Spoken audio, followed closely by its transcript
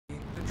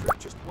trip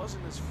just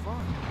wasn't as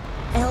fun.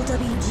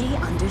 LWG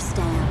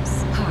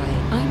understands. Hi,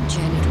 I'm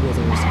Janet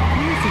Withers.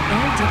 We at the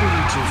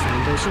LWG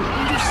Foundation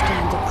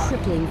understand the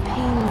crippling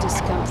pain and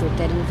discomfort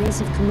that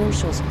invasive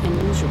commercials and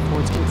news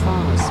reports can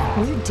cause.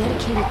 We're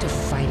dedicated to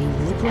fighting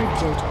liberal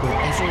guilt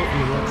wherever it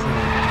may occur.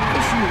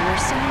 If you or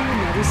someone you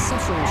know is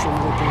suffering from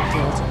liberal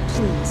guilt,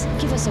 please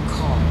give us a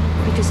call,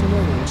 because no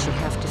one should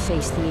have to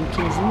face the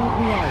inconvenient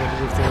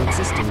reality of their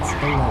existence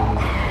alone.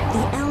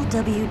 The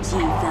LWG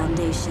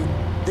Foundation.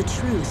 The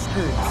truth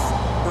hurts,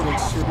 but it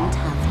shouldn't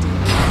have to.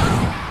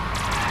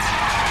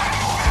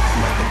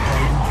 Like a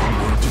party you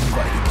weren't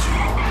invited to.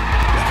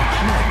 Like a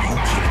club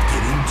you can't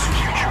get into.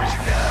 Future is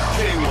now.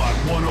 KWAT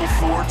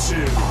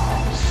 1042.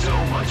 So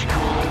much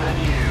cooler than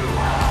you.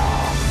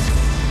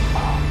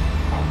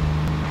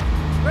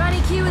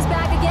 Ronnie Q is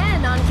back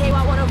again on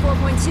KWAT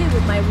 104.2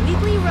 with my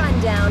weekly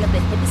rundown of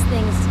the hippest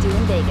things to do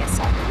in Vegas.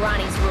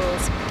 Ronnie's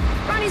rules.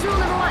 Ronnie's rule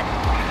number 1.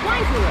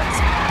 Wine coolers.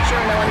 Sure,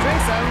 no one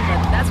drinks them,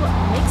 but that's what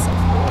makes them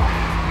cool.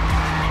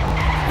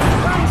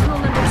 Ronnie's rule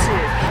number 2.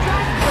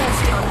 Drive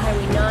west on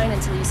Highway 9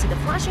 until you see the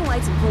flashing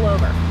lights and pull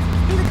over.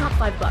 Pay the cop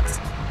 $5.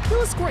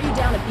 He'll escort you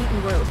down a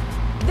beaten road.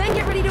 Then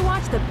get ready to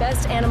watch the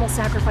best animal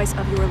sacrifice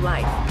of your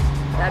life.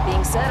 That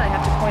being said, I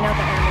have to point out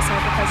that animal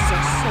sacrifices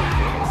are so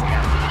brutal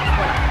now.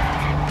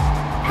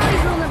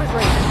 Ronnie's rule number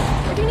 3.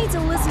 If you need to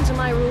listen to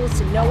my rules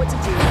to know what to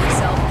do with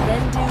yourself,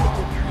 then dude,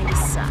 you kinda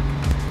suck.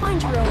 Find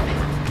your own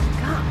path.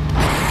 God.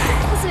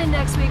 Listen in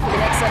next week for the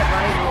next set of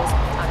Ronnie rules.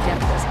 Talk to you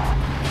after this.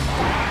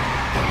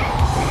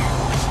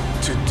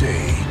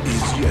 Today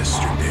is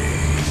yesterday.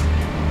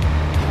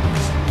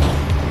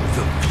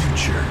 The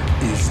future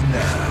is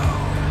now.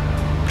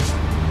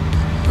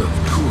 Of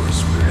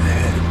course we're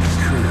ahead of the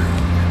curve.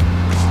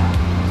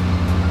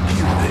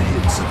 Here are the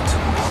hits of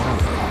tomorrow.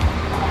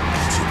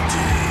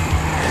 Today.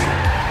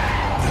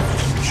 The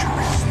future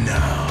is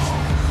now.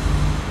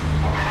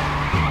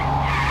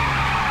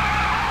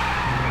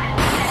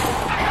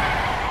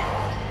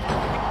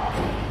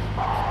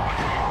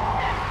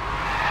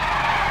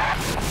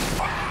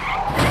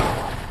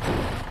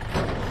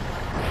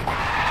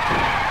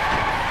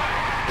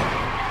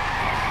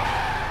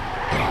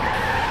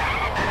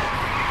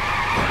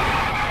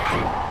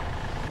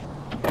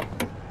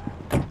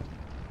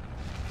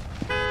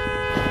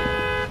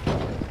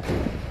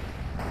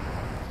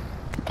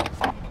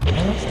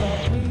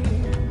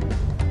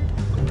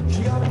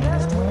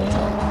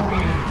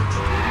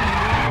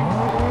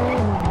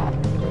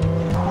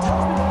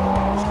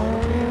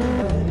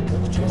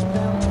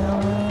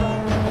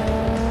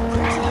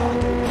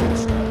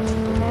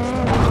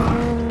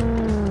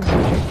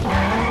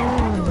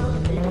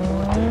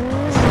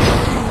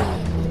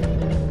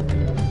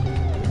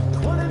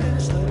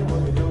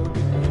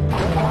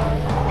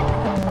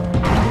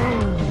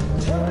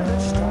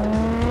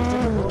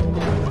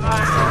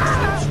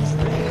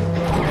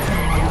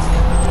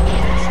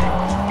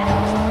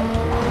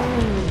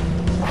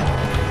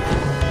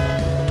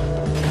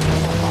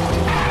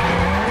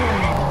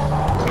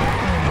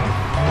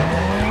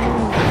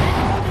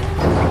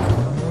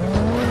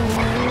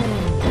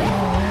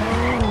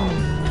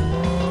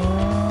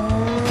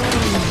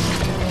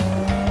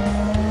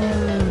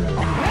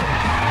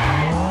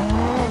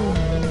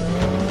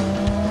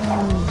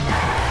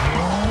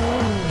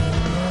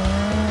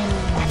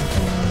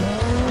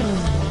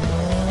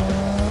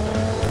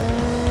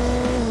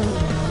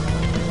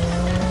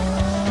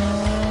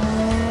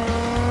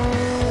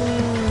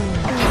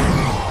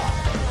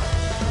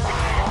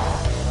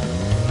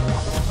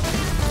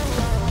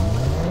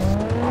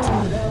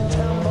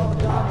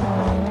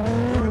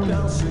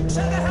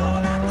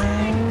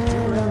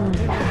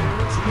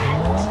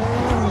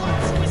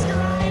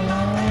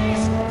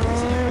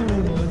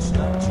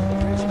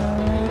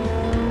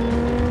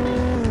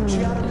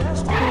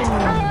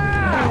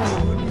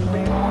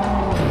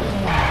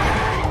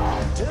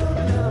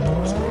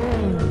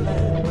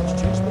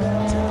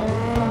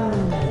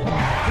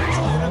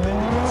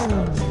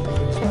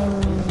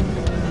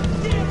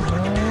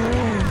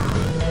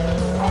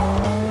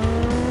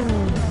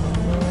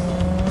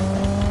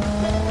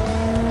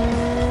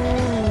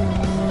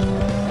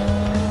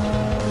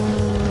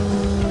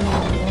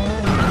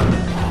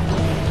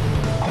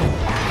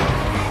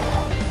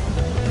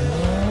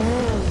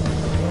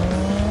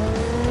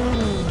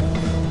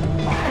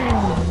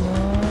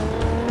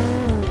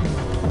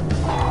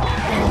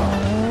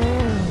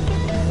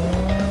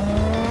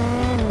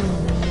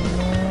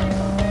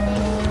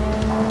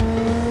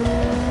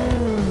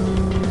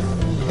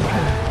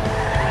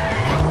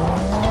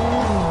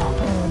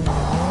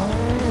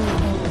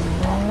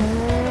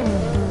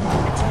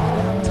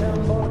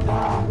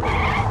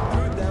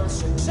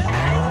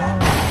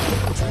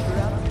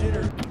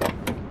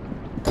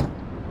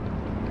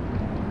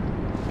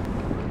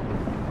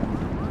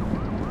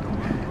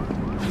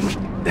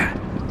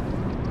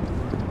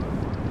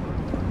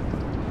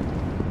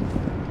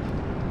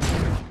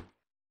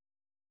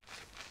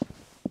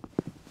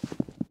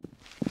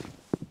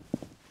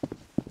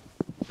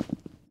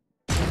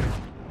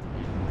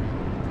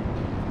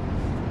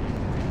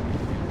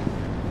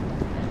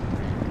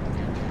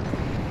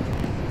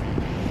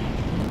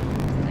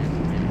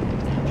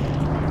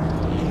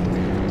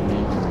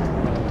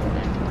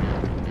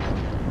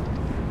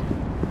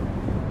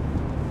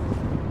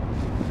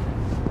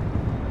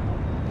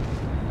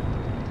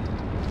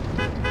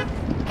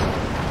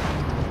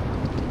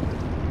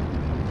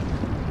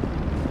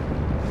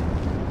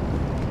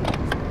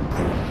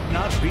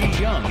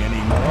 young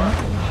anymore.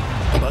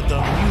 But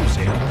the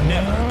music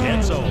never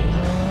gets old.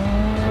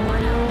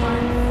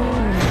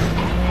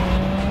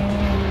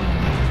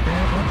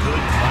 1014.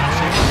 Good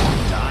classics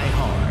die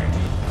hard.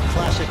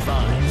 Classic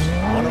Vibes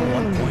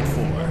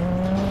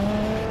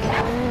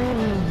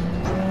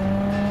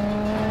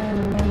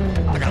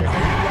 101.4. I got a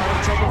whole lot of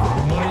trouble with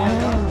the money I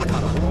got. I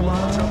got a whole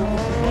lot of trouble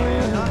with the money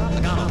I got. I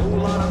got a whole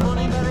lot of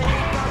money, but I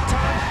ain't got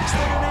time.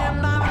 Spend a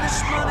damn night with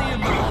this money of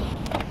mine.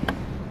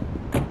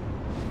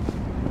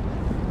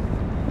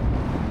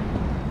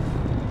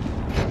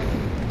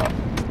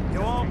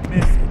 You won't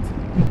miss it.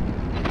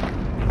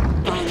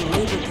 On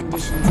labor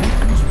conditions in the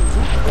country you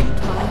couldn't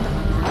find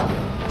on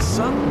that.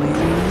 Suddenly,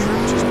 the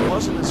trip just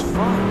wasn't as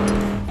fun.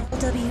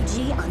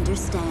 LWG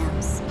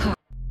understands.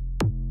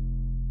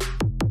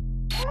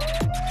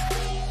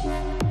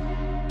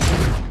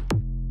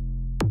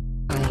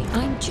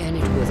 I'm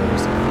Janet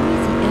Withers. We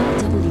at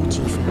the LWG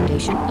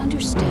Foundation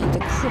understand the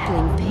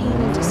crippling pain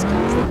and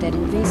discomfort that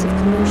invasive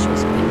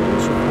commercials and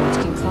news reports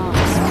can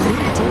cause. We're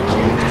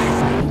dedicated to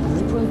fighting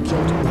liberal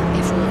guilt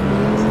wherever it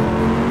may occur.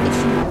 If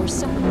you or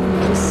someone you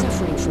know is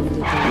suffering from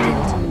liberal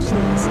guilt,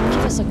 please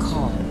give us a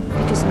call,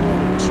 because no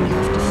one should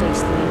have to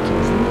face the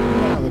inconvenience